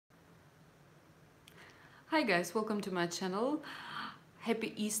Hi guys, welcome to my channel.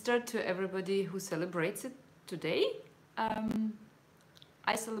 Happy Easter to everybody who celebrates it today.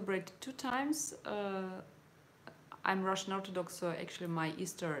 I celebrate two times. I'm Russian Orthodox, so actually my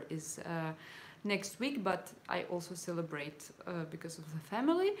Easter is next week, but I also celebrate because of the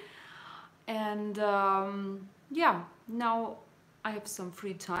family. And yeah, now I have some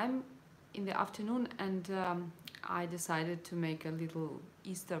free time in the afternoon, and I decided to make a little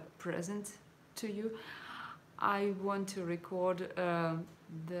Easter present to you. I want to record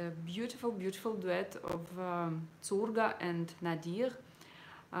the beautiful duet of Zurga and Nadir,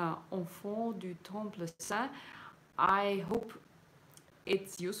 Enfant du Temple Saint. I hope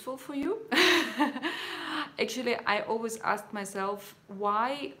it's useful for you. Actually, I always asked myself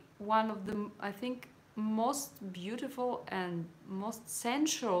why one of the, I think, most beautiful and most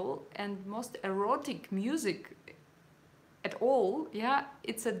sensual and most erotic music at all, yeah,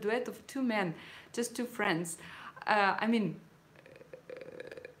 it's a duet of two men, just two friends. I mean,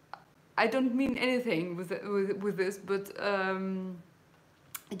 I don't mean anything with this, but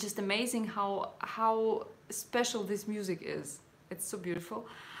it's just amazing how special this music is. It's so beautiful,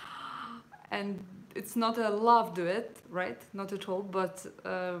 and it's not a love duet, right? Not at all, but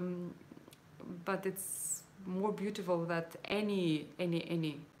it's more beautiful than any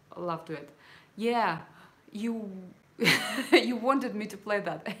love duet. Yeah, you you wanted me to play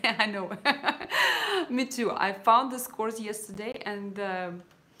that. I know. Me too. I found the scores yesterday, and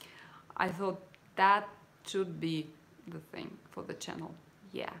I thought that should be the thing for the channel.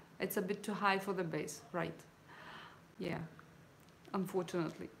 Yeah, it's a bit too high for the bass, right? Yeah,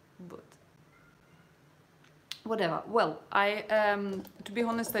 unfortunately, but whatever. Well, I to be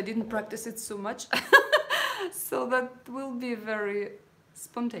honest, I didn't practice it so much, so that will be a very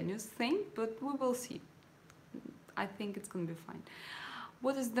spontaneous thing, but we will see. I think it's gonna be fine.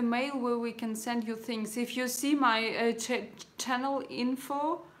 What is the mail where we can send you things? If you see my channel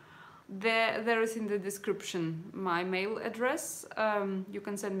info, there is in the description my mail address. You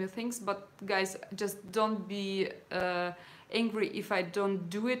can send me things, but guys, just don't be angry if I don't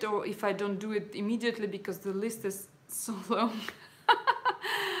do it, or if I don't do it immediately, because the list is so long.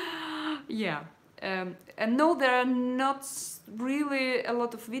 Yeah. And no, there are not really a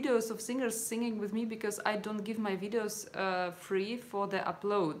lot of videos of singers singing with me, because I don't give my videos free for the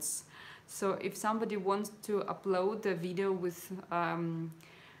uploads. So if somebody wants to upload a video with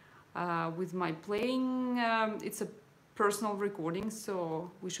my playing, it's a personal recording,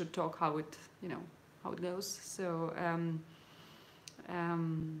 so we should talk how it, how it goes. So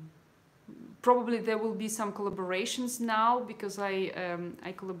probably there will be some collaborations now, because I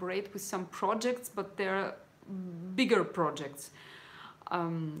collaborate with some projects, but they're bigger projects,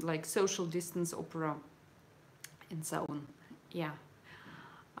 like social distance opera and so on. Yeah.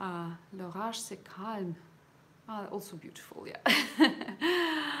 L'orage c'est calme. Also beautiful, yeah.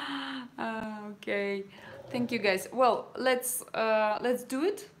 Okay, thank you guys. Well, let's do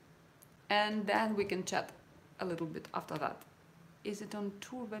it, and then we can chat a little bit after that. Is it on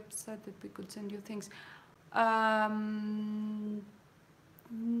tour website that we could send you things?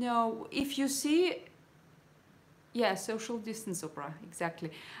 No, if you see, yeah, social distance opera,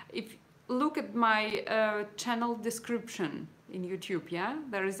 exactly. If look at my channel description in YouTube, yeah,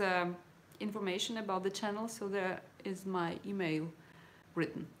 there is information about the channel, so there is my email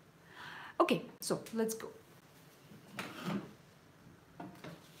written. Okay, so let's go.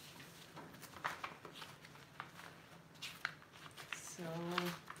 So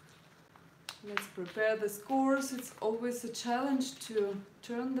let's prepare the scores. It's always a challenge to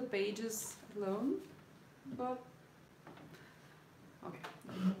turn the pages alone, but okay.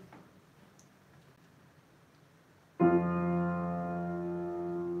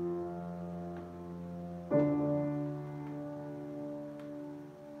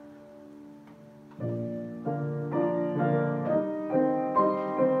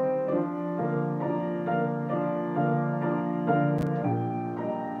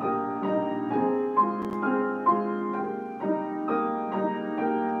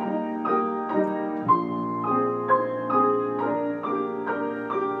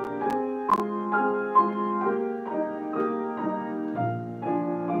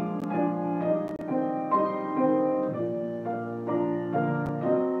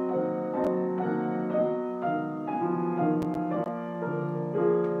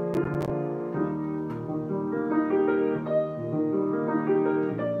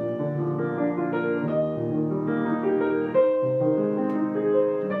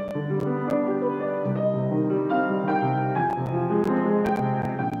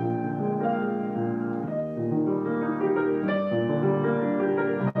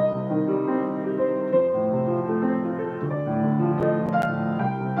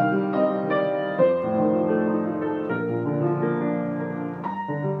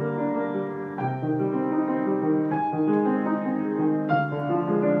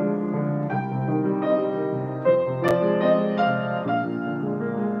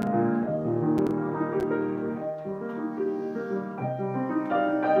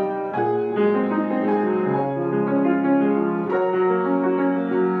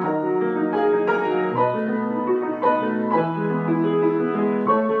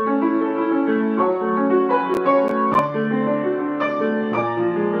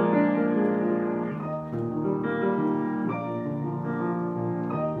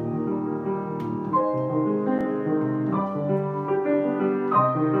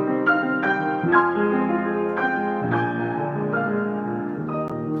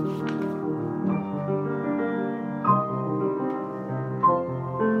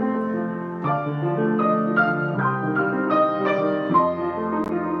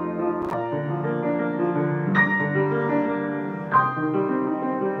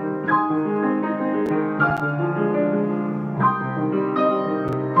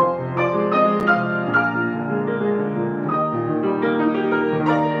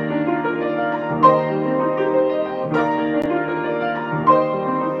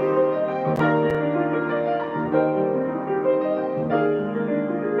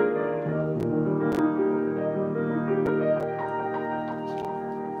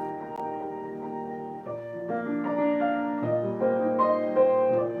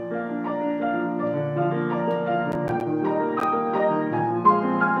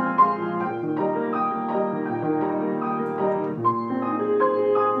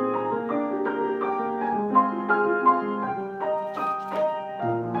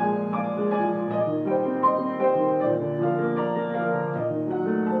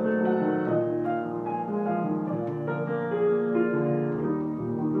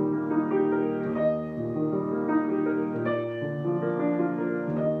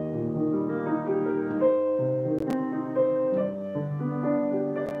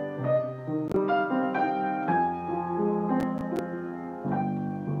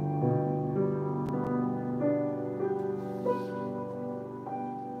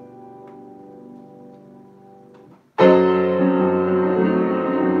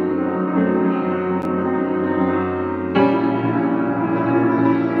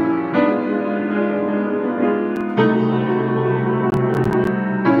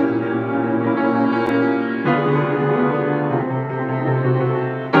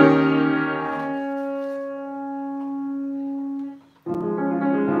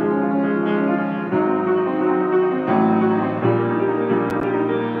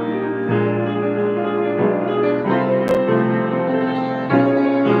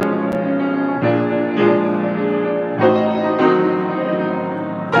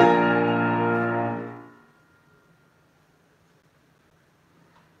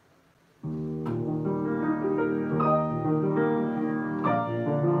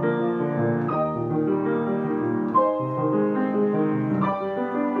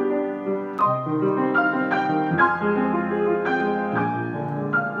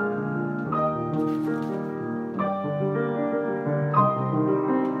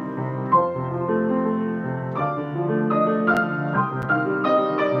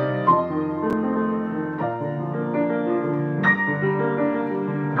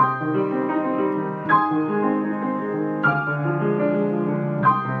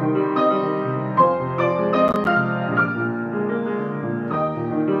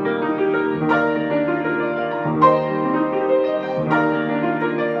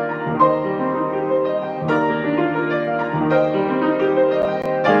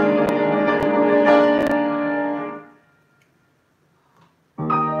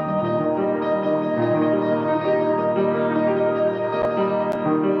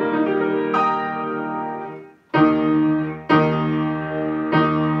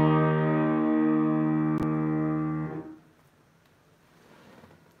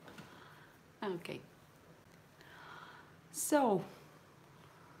 Okay. So,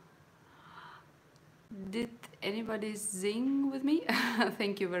 did anybody sing with me?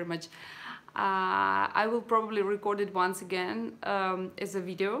 Thank you very much. I will probably record it once again as a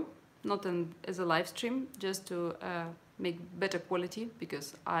video, not as a live stream, just to make better quality,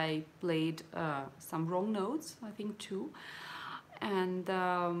 because I played some wrong notes, I think 2, and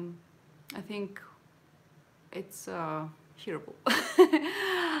I think it's hearable.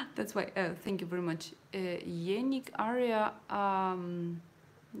 That's why thank you very much. Yenik aria,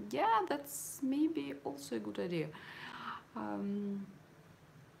 yeah, that's maybe also a good idea.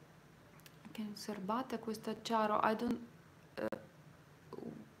 Okay, Serbata questa Ciaro, I don't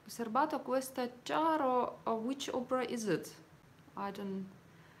Serbata questa Ciaro, which opera is it? I don't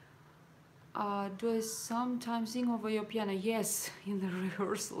do I sometimes sing over your piano? Yes, in the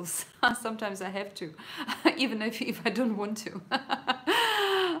rehearsals. Sometimes I have to, even if I don't want to.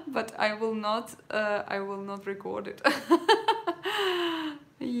 But I will not record it.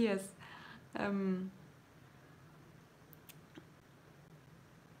 Yes.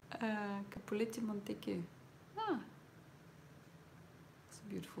 Capuletti Montecchi. Ah, it's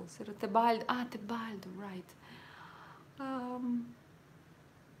beautiful. Tebaldo. Ah, Tebaldo, right.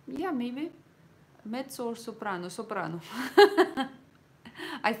 Yeah, maybe. Mezzo or soprano? Soprano.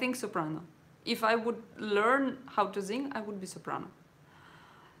 I think soprano. If I would learn how to sing, I would be soprano.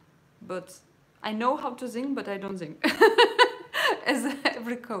 But I know how to sing, but I don't sing. As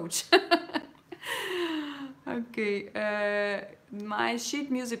every coach. Okay. My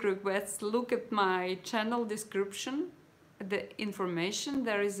sheet music requests, look at my channel description, the information.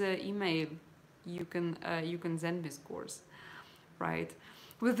 There is an email you can send this course, right?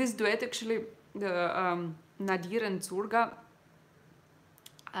 With this duet, actually, the Nadir and Zurga,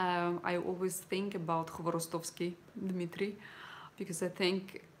 I always think about Chvorostovsky Dmitry, because I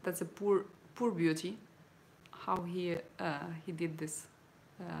think that's a poor beauty, how he did this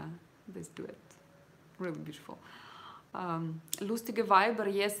duet. Really beautiful. Lustige Weiber,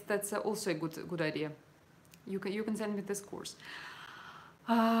 yes, that's also a good idea. You can send me this course.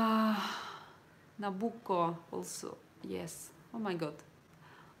 Nabucco also, yes. Oh my God,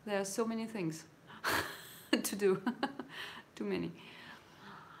 there are so many things to do. Too many.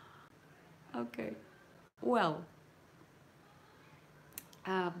 Okay, well,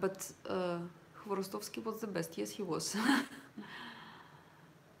 but Chvorostovsky was the best. Yes, he was.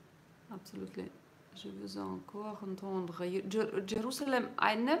 Absolutely. Je veux encore entendre Jerusalem.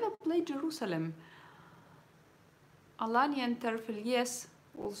 I never played Jerusalem. Alani and Terfel, yes,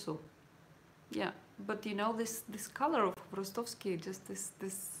 also. Yeah, but you know, this color of Chvorostovsky, just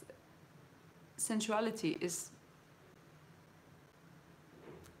this sensuality is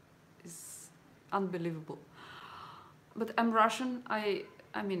unbelievable. But I'm Russian. I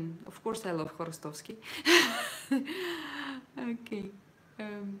mean, of course, I love Chvorostovsky. Okay.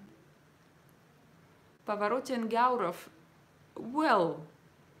 Pavarotti and Gaurov. Well,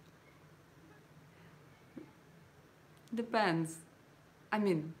 depends. I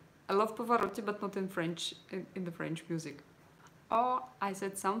mean, I love Pavarotti, but not in French, in the French music. Oh, I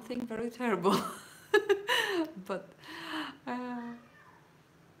said something very terrible. But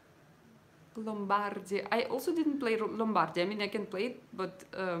Lombardi. I also didn't play Lombardi. I mean, I can play it, but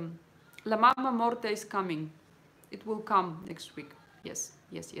La Mamma Morta is coming. It will come next week. Yes,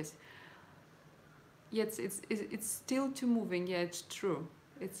 yes, yes. Yes, it's still too moving. Yeah, it's true.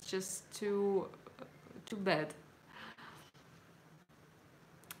 It's just too bad.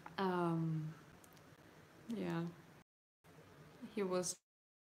 Yeah, he was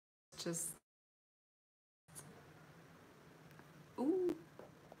just. Ooh,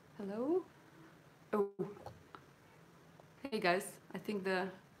 hello. Oh, hey guys. I think the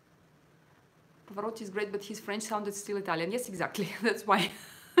Pavarotti is great, but his French sounded still Italian. Yes, exactly. That's why.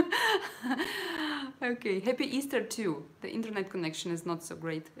 Okay, happy Easter too. The internet connection is not so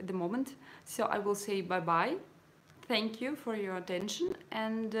great at the moment, so I will say bye-bye. Thank you for your attention,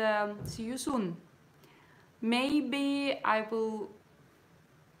 and see you soon. Maybe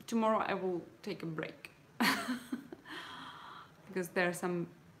tomorrow I will take a break because there are some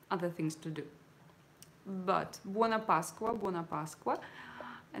other things to do. But buona Pasqua,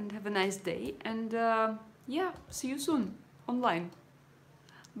 and have a nice day, and yeah, see you soon online.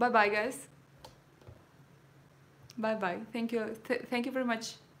 Bye bye, guys. Bye bye. Thank you. Thank you very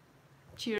much.